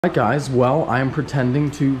Alright guys, well, I am pretending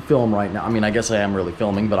to film right now. I mean, I guess I am really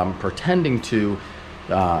filming, but I'm pretending to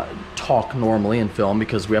talk normally and film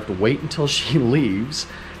because we have to wait until she leaves,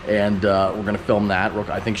 and we're gonna film that.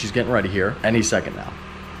 I think she's getting ready here any second now.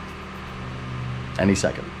 Any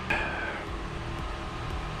second.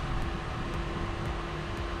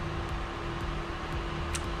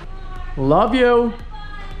 Love you.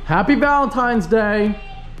 Happy Valentine's Day.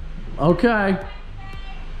 Okay.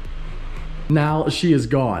 Now she is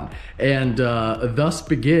gone, and thus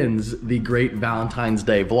begins the great Valentine's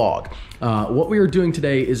Day vlog. What we are doing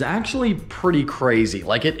today is actually pretty crazy.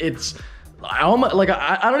 Like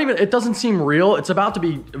I don't even, it doesn't seem real. It's about to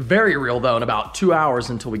be very real though in about 2 hours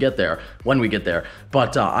until we get there, when we get there.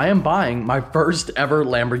 But I am buying my first ever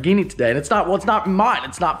Lamborghini today, and it's not mine,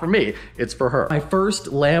 it's not for me, it's for her. My first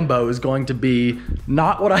Lambo is going to be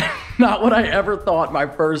not what I ever thought my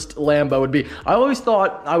first Lambo would be. I always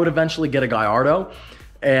thought I would eventually get a Gallardo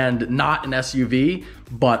and not an SUV,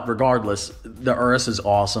 but regardless, the Urus is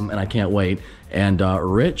awesome and I can't wait. And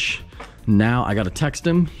Rich, now I gotta text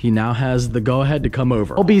him. He now has the go-ahead to come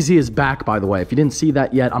over. LBZ is back, by the way. If you didn't see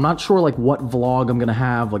that yet, I'm not sure like what vlog I'm gonna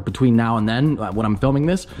have like between now and then when I'm filming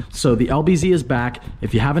this. So the LBZ is back.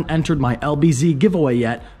 If you haven't entered my LBZ giveaway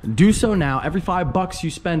yet, do so now. Every $5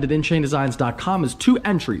 you spend at InChainDesigns.com is 2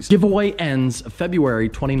 entries. Giveaway ends February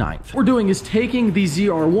 29th. What we're doing is taking the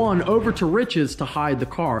ZR1 over to Rich's to hide the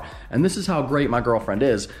car. And this is how great my girlfriend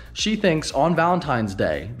is. She thinks on Valentine's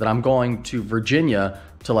Day that I'm going to Virginia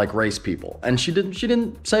to like race people, and she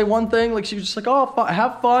didn't say one thing. Like she was just like, oh,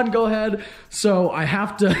 have fun, go ahead. So I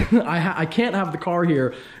have to I can't have the car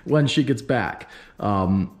here when she gets back.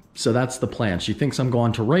 So that's the plan. She thinks I'm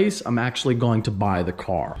going to race. I'm actually going to buy the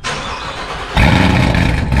car.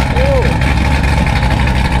 Whoa.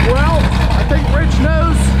 Well, I think Rich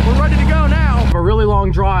knows we're ready to go now. A really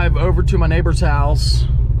long drive over to my neighbor's house.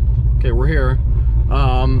 Okay, we're here.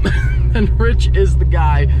 And Rich is the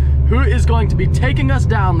guy who is going to be taking us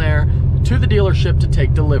down there to the dealership to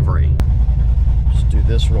take delivery. Just do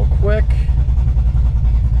this real quick.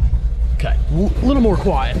 Okay, a little more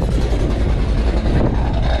quiet.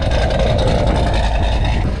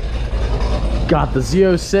 Got the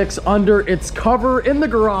Z06 under its cover in the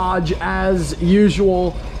garage as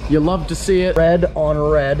usual. You love to see it. Red on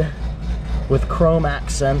red with chrome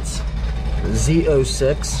accents.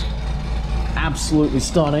 Z06. Absolutely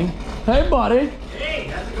stunning. Hey, buddy. Hey,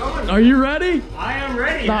 how's it going? Are you ready? I am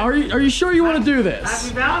ready. Now, are you sure you want to do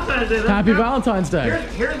this? Happy Valentine's Day. Happy Valentine's Day.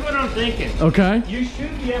 Here's what I'm thinking. Okay. You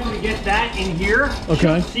should be able to get that in here.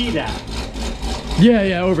 Okay. You should see that.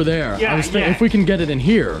 Yeah, over there. Yeah, I was thinking if we can get it in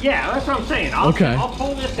here. Yeah, that's what I'm saying. I'll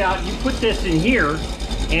pull this out. You put this in here,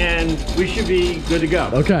 and we should be good to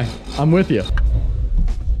go. Okay, I'm with you.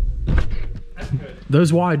 That's good.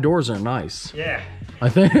 Those wide doors are nice. Yeah. I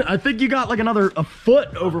think you got like a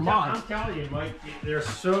foot over mine. I'm telling you, Mike, there's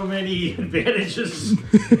so many advantages.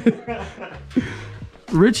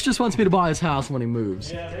 Rich just wants me to buy his house when he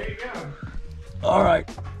moves. Yeah, there you go. All right.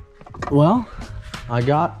 Well, I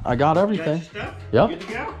got everything. You got your stuff? Yep. Good to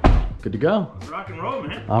go. Good to go. Rock and roll,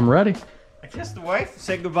 man. I'm ready. I kissed the wife,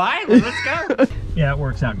 said goodbye, well, let's go. Yeah, it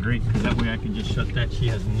works out great because that way I can just shut that. She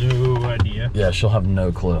has no idea. Yeah, she'll have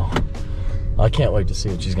no clue. I can't wait to see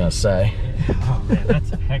what she's gonna say. Oh man,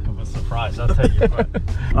 that's a heck of a surprise, I'll tell you what.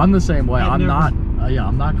 I'm the same way. I'm not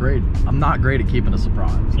great. I'm not great at keeping a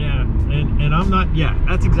surprise. Yeah, and I'm not. Yeah,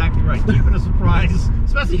 that's exactly right. Keeping a surprise,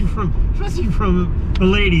 especially from the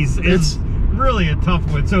ladies, is really a tough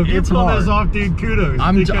one. So if you pull this off, dude, kudos.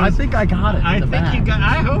 I think I got it.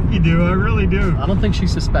 I hope you do. I really do. I don't think she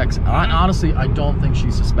suspects it. Honestly, I don't think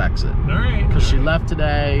she suspects it. All right. Because she left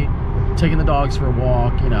today, taking the dogs for a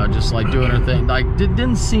walk, you know, just like doing her thing. Like, it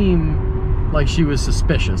didn't seem like she was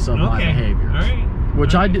suspicious of my behaviors. All right.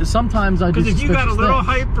 Which I do, sometimes I do. Because if you got a little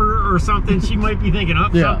hype or something, she might be thinking, oh,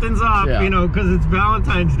 something's up, you know, because it's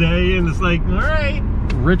Valentine's Day, and it's like, all right.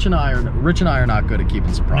 Rich and I are not good at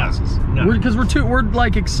keeping surprises. No. Because we're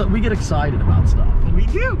like, we get excited about stuff. We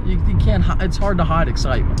do. You can't, it's hard to hide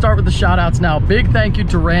excitement. Start with the shout outs now. Big thank you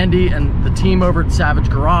to Randy and the team over at Savage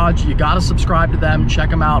Garage. You gotta subscribe to them, check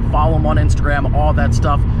them out, follow them on Instagram, all that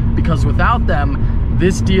stuff, because without them,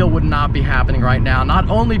 this deal would not be happening right now. Not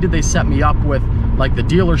only did they set me up with like the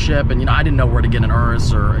dealership, and you know, I didn't know where to get an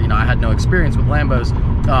Urus, or you know, I had no experience with Lambos,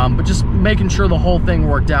 but just making sure the whole thing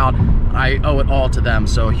worked out, I owe it all to them.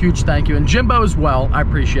 So a huge thank you. And Jimbo as well, I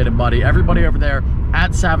appreciate it, buddy. Everybody over there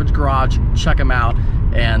at Savage Garage, check them out.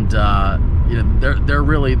 And you know, they're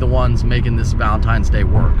really the ones making this Valentine's Day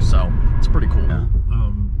work. So it's pretty cool. Yeah.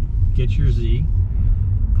 Get your Z,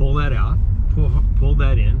 pull that out, pull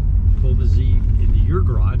that in, pull the Z into your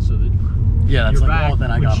garage so that that's you're like, back. oh,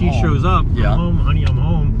 then I when got she home. shows up, Yeah. I'm home, honey, I'm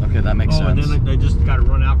home. Okay, that makes sense. And then I just got to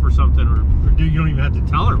run out for something, or do you don't even have to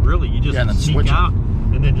tell her really. You just and then sneak switch out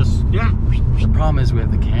and then just The problem is we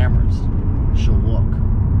have the cameras. She'll look.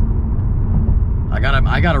 I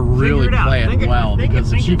gotta really play it well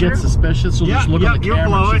because if she gets suspicious, she'll just look at the camera. You'll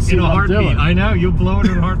blow it in a heartbeat. I know, you'll blow it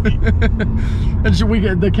in a heartbeat.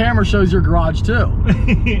 And the camera shows your garage too.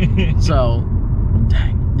 So,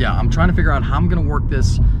 dang. Yeah, I'm trying to figure out how I'm gonna work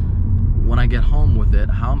this when I get home with it.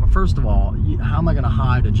 First of all, how am I gonna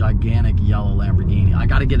hide a gigantic yellow Lamborghini? I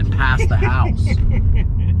gotta get it past the house.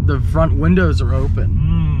 The front windows are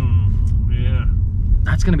open. Yeah.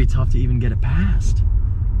 That's gonna be tough to even get it past.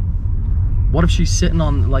 What if she's sitting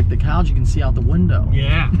on like the couch? You can see out the window.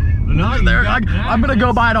 Yeah. No, I'm gonna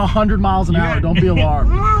go by at 100 miles an hour. Don't be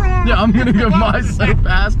alarmed. Yeah, I'm gonna go by so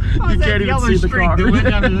fast you can't even see the car.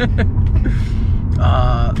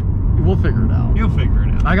 We'll figure it out. You'll figure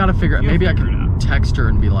it out. I gotta figure it. Maybe I can text her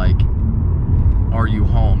and be like, "Are you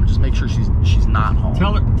home?" Just make sure she's not home.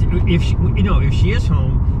 Tell her if she is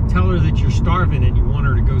home. Tell her that you're starving and you want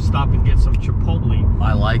her to go stop and get some Chipotle.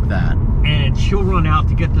 I like that. And she'll run out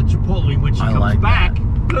to get the Chipotle when she comes back.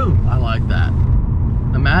 Boom. I like that.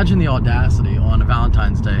 Imagine the audacity on a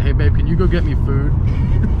Valentine's Day. Hey babe, can you go get me food?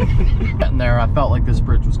 Getting there, I felt like this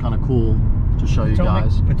bridge was kind of cool to show you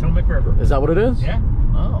guys. Potomac River. Is that what it is? Yeah.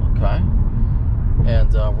 Oh, okay.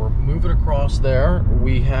 And we're moving across there.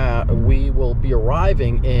 We will be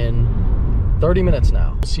arriving in 30 minutes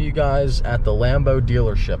now. See you guys at the Lambo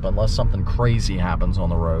dealership unless something crazy happens on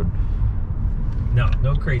the road. No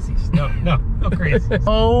crazies. No crazies.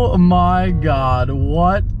 Oh my God,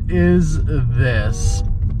 what is this?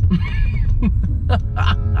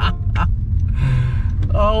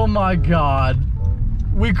 Oh my God.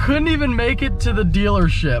 We couldn't even make it to the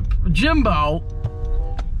dealership. Jimbo.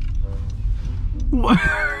 What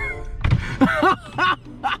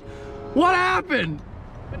happened?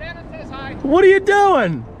 Banana says hi. What are you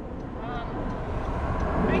doing?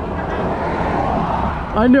 Making a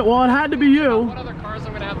I knew. Well, it had to be you. What other cars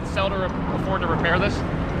I'm gonna have to sell to afford to repair this?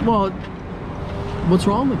 Well, what's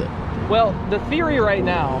wrong with it? Well, the theory right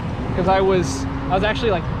now, because I was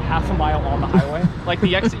actually like half a mile on the highway, like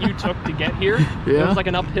the exit you took to get here. Yeah. It was like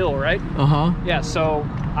an uphill, right? Uh-huh. Yeah. So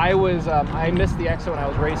I missed the exit when I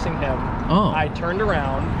was racing him. Oh. I turned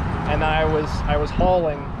around and then I was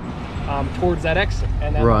hauling towards that exit,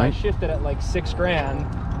 and then when I shifted at like 6 grand,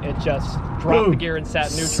 it just dropped the gear and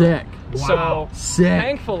sat neutral. Sick. Wow. So sick.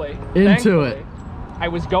 Thankfully, it. I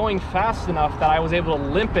was going fast enough that I was able to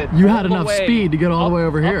limp it. You had enough speed to get all the way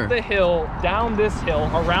over here. Up the hill, down this hill,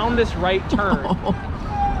 around this right turn.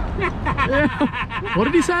 What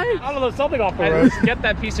did he say? I don't know, something off the road. Get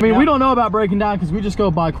that piece of. I mean, we don't know about breaking down because we just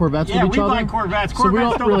go buy Corvettes with each other. Yeah, we buy Corvettes. So we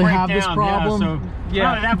don't really have this problem. Yeah,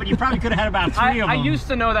 not only that, but you probably could have had about 3 of them. I used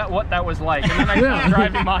to know what that was like, and then I started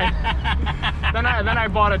driving mine. then I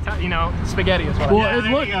bought spaghetti is what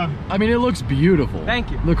I mean, it looks beautiful. Thank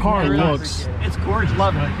you. The car looks. It's gorgeous.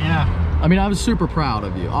 Love it. Yeah. I mean, I was super proud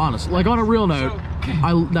of you, honestly. Like on a real note,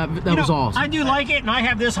 that was awesome. I do like it, and I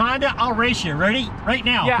have this Honda. I'll race you. Ready? Right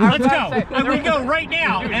now. Yeah, let's go. We go right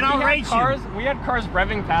now, and I'll race you. We had cars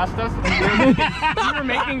revving past us, and we were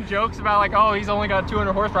making jokes about like, oh, he's only got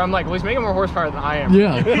 200 horsepower. I'm like, well, he's making more horsepower than I am.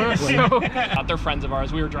 Yeah. So, they're friends of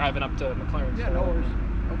ours. We were driving up to McLaren. Yeah, no worries.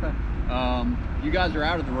 Okay. You guys are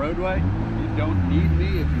out of the roadway. You don't need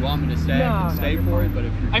me. If you want me to stay, I can stay for it. But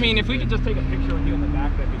if you're if we could just take a picture with you in the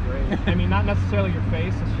back, that'd be great. I mean, not necessarily your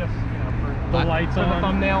face. It's just for the lights on the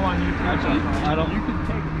thumbnail on YouTube. You can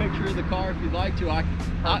take a picture of the car if you'd like to.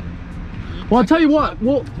 Well, I'll tell you what.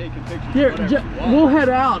 We'll take a picture. Here, we'll head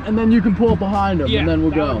out, and then you can pull up behind him, and then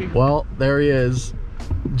we'll go. Well, there he is.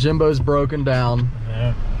 Jimbo's broken down.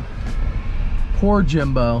 Yeah. Poor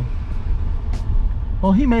Jimbo.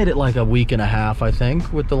 Well, he made it like a week and a half, I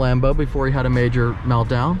think, with the Lambo before he had a major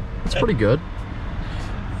meltdown. That's pretty good.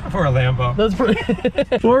 For a Lambo. That's pretty.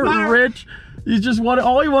 Poor Rich. He just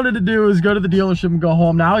all he wanted to do is go to the dealership and go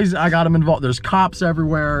home. Now I got him involved. There's cops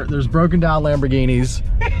everywhere. There's broken down Lamborghinis.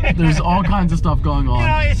 There's all kinds of stuff going on.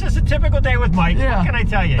 It's just a typical day with Mike. Yeah. What can I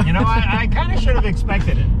tell you? I kind of should have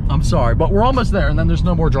expected it. I'm sorry, but we're almost there, and then there's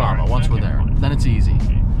no more drama once we're there. Then it's easy.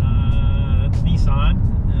 Okay. That's Nissan.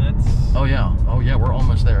 Oh yeah, we're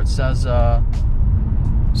almost there. It says, so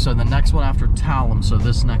the next one after Talum, so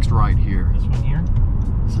this next right here. This one here?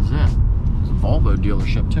 This is it. It's a Volvo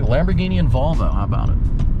dealership too. Lamborghini and Volvo, how about it?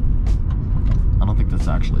 I don't think that's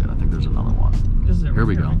actually it. I think there's another one. Here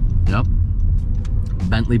we go. Yep.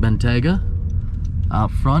 Bentley Bentayga.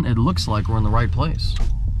 Out front, it looks like we're in the right place.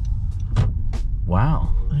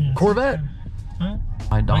 Wow. Yeah, Corvette. Huh?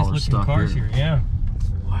 $5 stuff cars here. Yeah.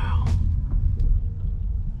 Wow.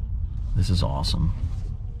 This is awesome.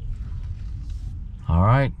 All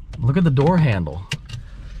right, look at the door handle.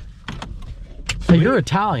 Hey, you're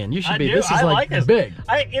Italian. You should be. This is like big.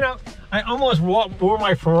 I almost wore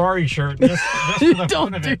my Ferrari shirt just for the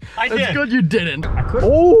fun of it. That's good you didn't.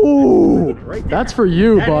 Oh, right, that's for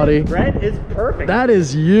you, buddy. Red is perfect. That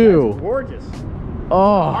is you. That's gorgeous.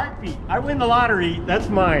 Oh. Heartbeat. I win the lottery. That's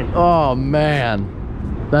mine. Oh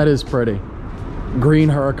man, that is pretty. Green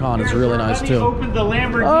Huracan is really nice too. Open the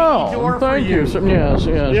Lamborghini door for you. Yes.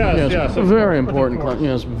 Very important.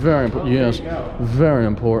 Yes, very important. Yes, very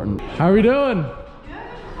important. How are we doing?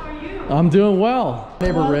 I'm doing well.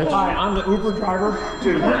 Neighbor Rich. Hi, I'm the Uber driver.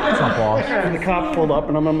 What's up, boss? And the cops pulled up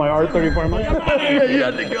and I'm in my R34. I'm like, yeah, you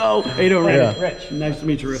had to go. How you doing, Rich? Yeah. Rich. Nice to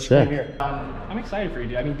meet you, Rich. Sick. Here. I'm excited for you,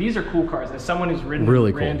 dude. I mean, these are cool cars. As someone who's ridden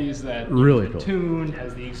Really cool. Randy's that Really the cool. tune,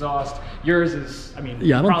 has the exhaust. Yours is, I mean,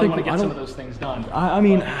 Yeah, I you don't probably think- want to I get some don't- of those things done. I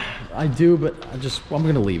mean, I do, but I'm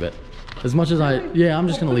gonna leave it. As much as I'm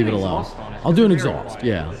just gonna leave it alone. I'll do an exhaust,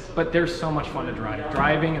 yeah. But they're so much fun to drive.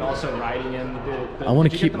 Driving and also riding in. I want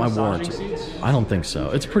did to you keep get the my massaging warranty. seats? I don't think so.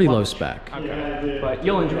 It's pretty low spec. Okay, but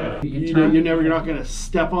you'll enjoy it. You're not going to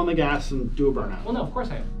step on the gas and do a burnout. Well, no, of course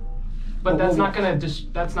I am. But that's not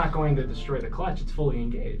going to destroy the clutch. It's fully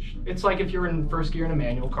engaged. It's like if you're in first gear in a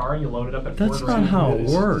manual car and you load it up at That's Ford not how it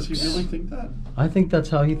works. Does he really think that? I think that's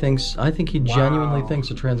how he thinks. I think he genuinely thinks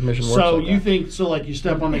the transmission works. So like you that. think, like you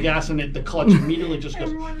step on the gas and the clutch immediately just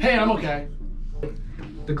goes, hey, I'm okay.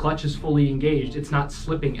 The clutch is fully engaged. It's not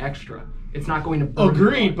slipping extra. It's not going to burn.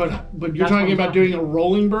 Agreed, the clutch. but you're That's talking what about I'm doing a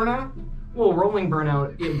rolling burnout? Well, rolling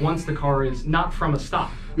burnout, once the car is not from a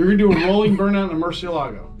stop. You're going to do a rolling burnout in a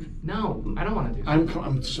Murcielago. No, I don't want to do that.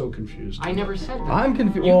 I'm so confused. I never said that. I'm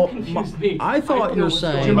confused. You Well, confused me. I thought don't you know were what's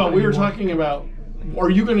saying- going Jimbo, on we were anymore. talking about, are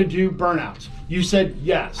you going to do burnouts? You said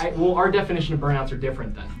yes. Well, our definition of burnouts are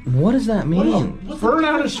different then. What does that mean?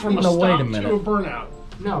 Burnout is from a No, wait a stop minute. to a burnout.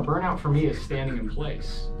 No, burnout for me is standing in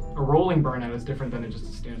place. A rolling burnout is different than just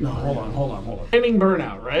a standing. No, hold on. Spinning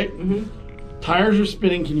burnout, right? Mm-hmm. Tires are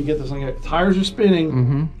spinning. Can you get this? Tires are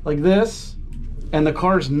spinning like this, and the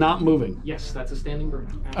car's not moving. Yes, that's a standing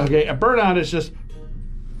burnout. Okay, a burnout is just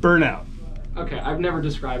burnout. Okay, I've never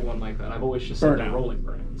described one like that. I've always just said Burnout. a rolling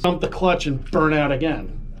burnout. Dump the clutch and burn out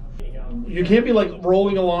again. You can't be like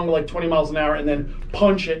rolling along like 20 miles an hour and then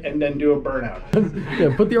punch it and then do a burnout.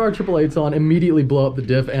 Yeah, put the R888s on, immediately blow up the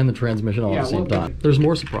diff and the transmission all at Yeah, the same well, time. There's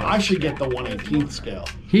more I surprises. should get the 1/18th scale.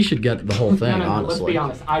 He should get the whole thing, No, honestly. let's be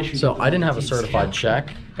honest. I should. So get the I didn't have a 1/18 certified scale.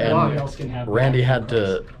 check, Everybody and else can have Randy that. had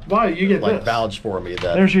to Why? You get like this. vouch for me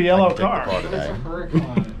that There's your yellow I could take car. the car But it's a today.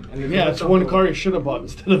 Huracan. And Yeah, it's one car you should have bought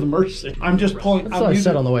instead of the Mercy. I'm just pulling. That's what I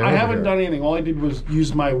said on the way I over haven't here. done anything. All I did was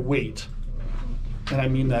use my weight. And I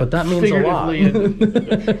mean that. But that means a lot.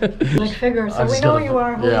 figuratively. Like figures, so I we just know gotta- you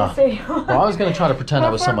are. Who yeah. you say you are. Well, I was gonna try to pretend I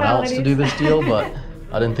No was someone else to do this deal, but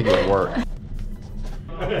I didn't think it would work.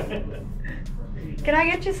 Can I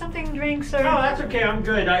get you something to drink, sir? No, that's okay. I'm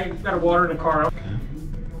good. I got a water in the car.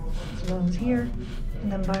 This loan's here,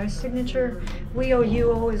 and then by our signature, we owe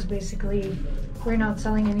you always basically. We're not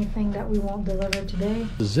selling anything that we won't deliver today.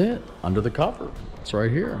 This is it. Under the cover. It's right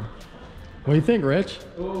here. What do you think, Rich?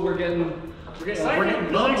 Oh, we're getting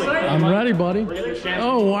Lovely. I'm ready, buddy. getting champagne.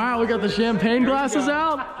 Oh wow, we got the champagne glasses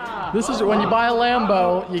out. This is when you buy a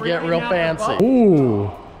Lambo, you get real fancy.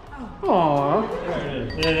 Ooh.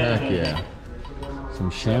 Aww. Heck yeah. Some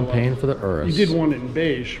champagne for the earth. You did one in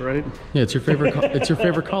beige, right? Yeah, it's your favorite. It's your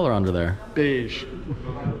favorite color under there. Beige.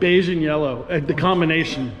 Beige and yellow. The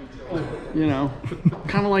combination. You know,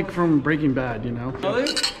 kind of like from Breaking Bad, you know?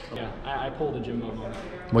 Yeah, I pulled a Jimbo moment.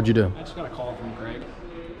 What'd you do? I just got a call from Greg.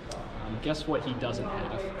 Guess what he doesn't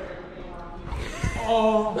have?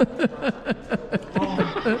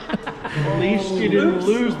 At least you didn't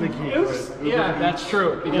lose the key. Yeah, that's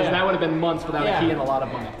true. Because that would have been months without a key and a lot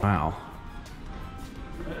of money. Wow.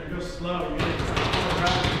 Go slow.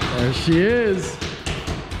 There she is.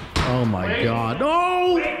 Oh my God.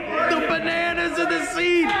 Oh, the bananas in the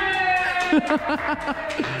seat.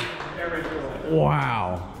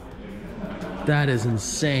 Wow. That is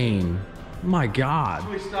insane. My God.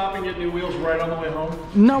 We stop and get new wheels right on the way home.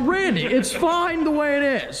 Now, Randy, it's fine the way it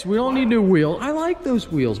is. We don't need new wheels. I like those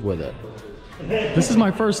wheels with it. This is my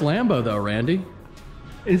first Lambo, though, Randy.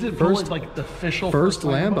 Is it First- like the official First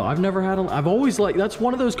Lambo. I've never had a. I've always like. That's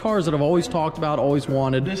one of those cars that I've always talked about, always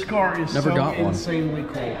wanted. This car is Never so got one. insanely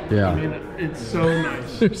cool. Yeah. I mean, it's so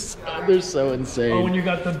nice. They're so insane. Oh, and you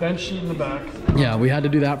got the bench seat in the back. Yeah, we had to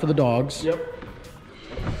do that for the dogs. Yep.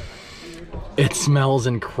 It smells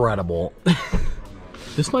incredible.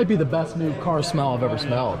 This might be the best new car smell I've ever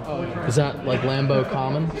smelled. Is that like Lambo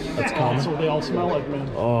common? That's common. That's what they all smell like, man.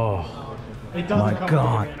 Oh, It doesn't my come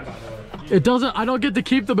God. with a banana. It doesn't, I don't get to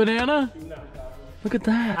keep the banana? No. Look at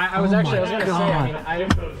that. I was gonna say, I mean,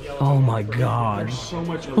 Oh my God. There's so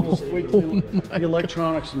much the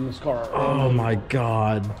electronics in this car. Oh my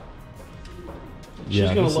God. She's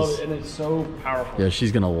gonna love it, and it's so powerful. Yeah,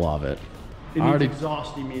 she's gonna love it. It needs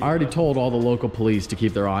exhaust immediately. I already told all the local police to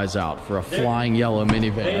keep their eyes out for a flying yellow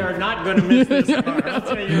minivan. They are not going to miss this car. I'll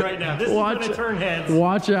tell you right now. This is going to turn heads.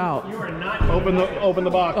 Watch out. You are not open the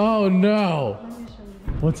box. Oh no.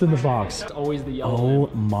 What's in the box? it's always the yellow.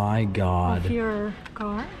 Oh my God. Of your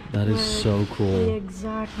car. That is so The cool.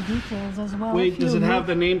 exact details as well. Wait, If does you it have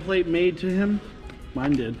look- the nameplate made to him?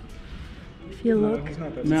 Mine did. If you look,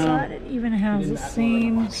 inside, it even has the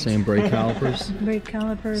same Same brake calipers. brake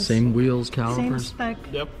calipers, Same wheels same calipers. spec,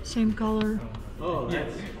 Yep. same color. Oh,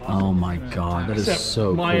 yes. Oh my God. That is Except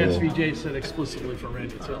so my cool. SVJ said explicitly for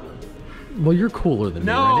Randy too. Well, you're cooler than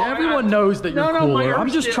me, No, Randy. Everyone knows that you're cooler. I'm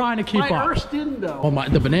just trying to keep my up. Urst didn't though. Oh my,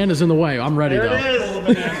 the banana's in the way. I'm ready There though.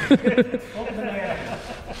 it is.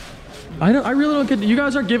 I really don't get. You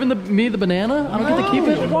guys are giving me the banana. I don't get to keep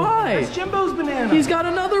it. Why? It's Jimbo's banana. He's got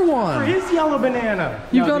another For one. his yellow banana.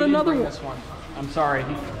 You've No, got he didn't another bring one. this one. I'm sorry.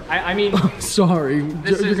 I mean, Sorry,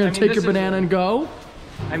 This you're is- gonna I mean, take this your is banana a- and go.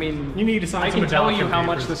 I mean, You need to sign I some can tell you adoption how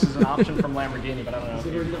much papers. this is an option from Lamborghini, but I don't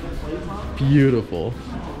know. Beautiful.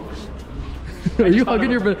 Are you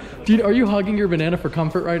hugging your Are you hugging your banana for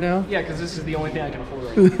comfort right now? Yeah, because this is the only thing I can afford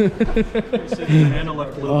right now. Banana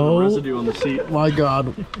left a little Oh. residue on the seat. My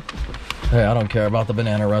God. Hey, I don't care about the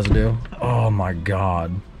banana residue. Oh my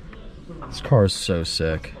God. This car is so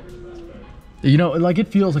sick. You know, like it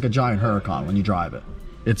feels like a giant Huracan when you drive it.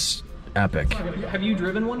 It's epic. Have you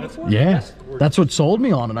driven one before? Yeah, that's what sold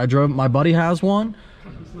me on it. I drove. My buddy has one,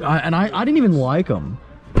 I didn't even like them.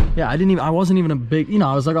 Yeah, I wasn't even a big. You know,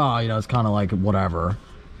 I was like, oh, you know, it's kind of like whatever.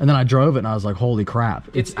 And then I drove it, and I was like, holy crap!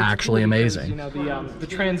 It's actually cool because, amazing. you know, the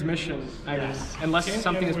transmission. I mean, unless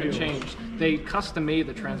something has been changed, they custom made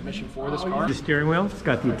the transmission for this car. The steering wheel, it's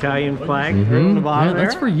got the Italian flag on the bottom Yeah,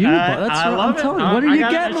 that's there. for you. But that's I what love I'm telling you. it. What are I you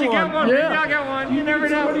got- getting? I should get one. Yeah. Maybe I'll get one. You never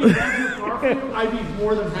know. I'd be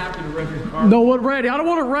more than happy to rev your car. No, what, Randy? I don't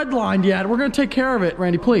want it redlined yet. We're gonna take care of it,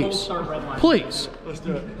 Randy. Please, Start red line. please. Let's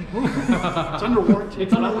do it. It's under warranty.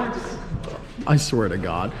 It's under warranty. I swear to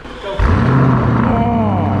God.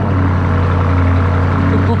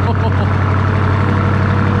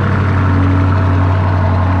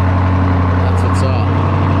 That's what's up.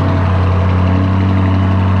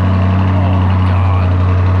 Oh my God.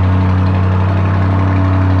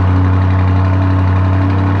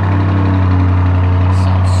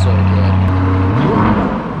 Sounds so good.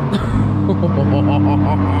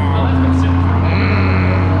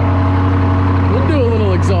 We'll do a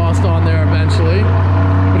little exhaust on there eventually.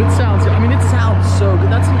 But it sounds, I mean, it sounds so good.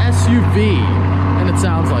 That's an SUV, and it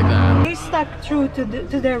sounds like that. They stuck true to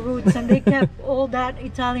their roots and they kept all that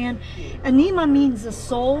Italian. Anima means the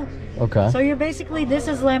soul. Okay. So you're basically, this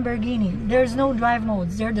is Lamborghini. There's no drive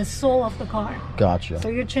modes. They're the soul of the car. Gotcha. So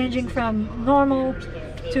you're changing from normal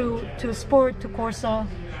to sport to Corsa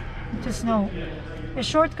to snow. A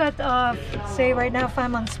shortcut of, say right now if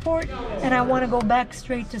I'm on sport and I want to go back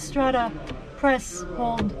straight to Strada, press,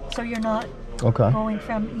 hold, so you're not Okay. going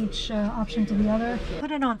from each option to the other.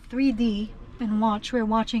 Put it on 3D and watch. We're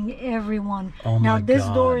watching everyone. Oh now my this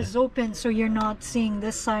door God. is open, so you're not seeing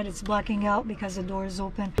this side. It's blacking out because the door is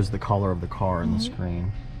open. There's the color of the car in the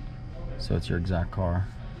screen. So it's your exact car.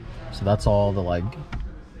 So that's all the like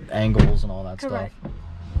angles and all that Correct. stuff.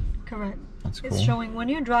 Correct. That's cool. It's showing when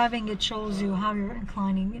you're driving. It shows you how you're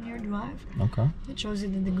inclining in your drive. Okay. It shows you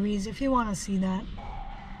the degrees. If you want to see that,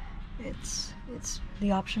 it's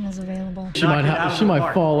the option is available. She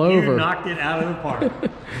might fall over. You knocked it out of the park.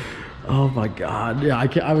 Oh my God. Yeah,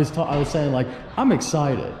 I was saying like I'm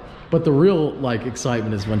excited, but the real like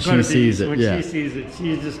excitement is when she sees it. When Yeah. she sees it,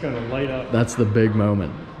 she's just going to light up. That's the big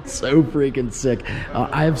moment. So freaking sick.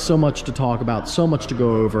 I have so much to talk about, so much to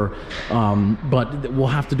go over, but we'll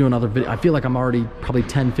have to do another video. I feel like I'm already probably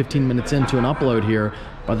 10-15 minutes into an upload here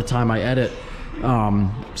by the time I edit,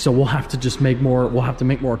 so we'll have to just make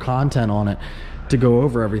more content on it to go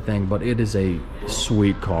over everything. But it is a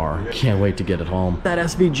sweet car. Can't wait to get it home. That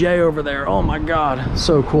SVJ over there, oh my God,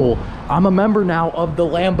 so cool. I'm a member now of the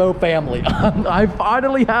Lambo family. I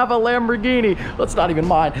finally have a Lamborghini. That's not even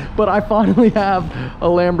mine, but I finally have a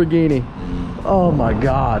Lamborghini. Oh my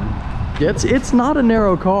God. It's not a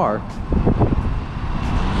narrow car.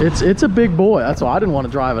 It's a big boy. That's why I didn't want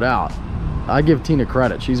to drive it out. I give Tina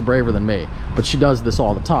credit. She's braver than me, but she does this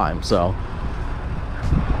all the time, so.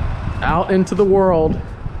 out into the world.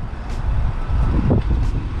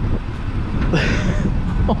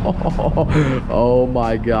 Oh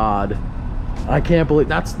my God. I can't believe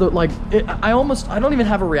that's the, like, I don't even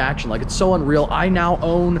have a reaction. Like, it's so unreal. I now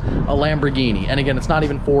own a Lamborghini. And again, it's not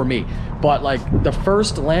even for me, but like the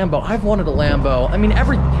first Lambo, I've wanted a Lambo. I mean,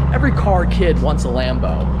 every car kid wants a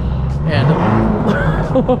Lambo.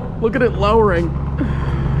 And look at it lowering.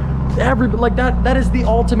 Like that is the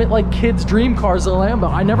ultimate, like, kid's dream car is a Lambo.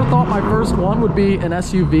 I never thought my first one would be an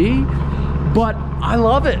SUV, but I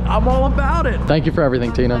love it. I'm all about it. Thank you for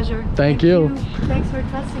everything, Tina. Pleasure. Thank you. Thanks for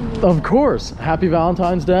trusting me. Of course. Happy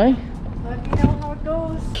Valentine's Day. Let me know how it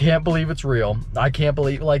goes. Can't believe it's real. I can't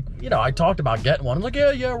believe, like, you know, I talked about getting one. I'm like,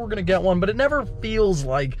 yeah, we're gonna get one, but it never feels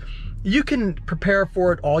like, you can prepare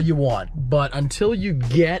for it all you want, but until you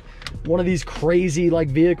get one of these crazy, like,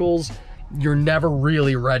 vehicles, you're never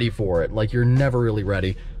really ready for it. Like, you're never really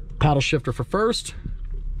ready. Paddle shifter for first,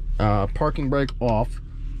 parking brake off,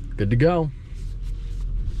 good to go.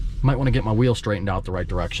 Might want to get my wheel straightened out the right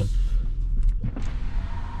direction.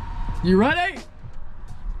 You ready?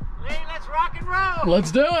 Hey, let's rock and roll.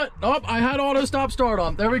 Let's do it. Oh, I had auto stop start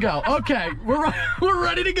on. There we go. Okay, we're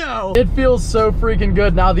ready to go. It feels so freaking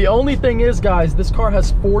good. Now, the only thing is, guys, this car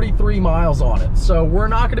has 43 miles on it, so we're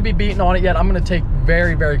not going to be beating on it yet. I'm going to take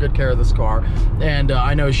very, very good care of this car, and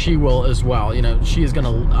I know she will as well. You know, she is going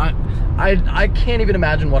to, I can't even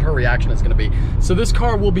imagine what her reaction is going to be. So this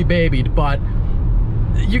car will be babied, but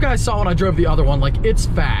you guys saw when I drove the other one, like, it's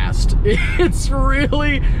fast. It's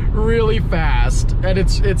really, really fast. And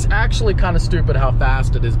it's actually kind of stupid how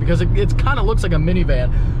fast it is, because it kind of looks like a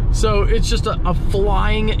minivan. So it's just a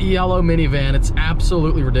flying yellow minivan. It's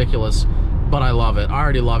absolutely ridiculous, but I love it. I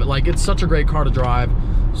already love it. Like, it's such a great car to drive.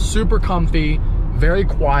 Super comfy, very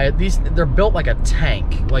quiet. They're built like a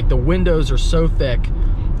tank. Like, the windows are so thick,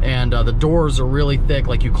 and the doors are really thick.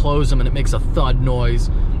 Like, you close them and it makes a thud noise.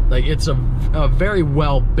 Like, it's a very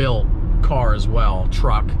well-built car as well,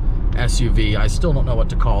 truck, SUV. I still don't know what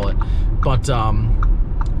to call it, but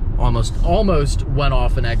almost went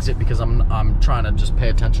off an exit because I'm trying to just pay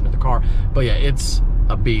attention to the car. But yeah, it's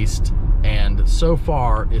a beast, and so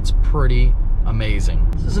far it's pretty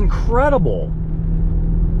amazing. This is incredible.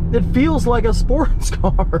 It feels like a sports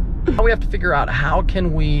car. Now we have to figure out, how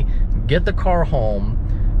can we get the car home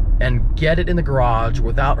and get it in the garage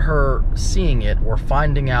without her seeing it or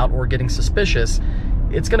finding out or getting suspicious.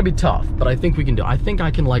 It's gonna be tough, but I think we can do it. I think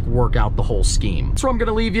I can, like, work out the whole scheme. So I'm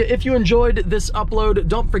gonna leave you. If you enjoyed this upload,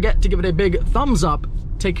 don't forget to give it a big thumbs up.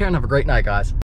 Take care and have a great night, guys.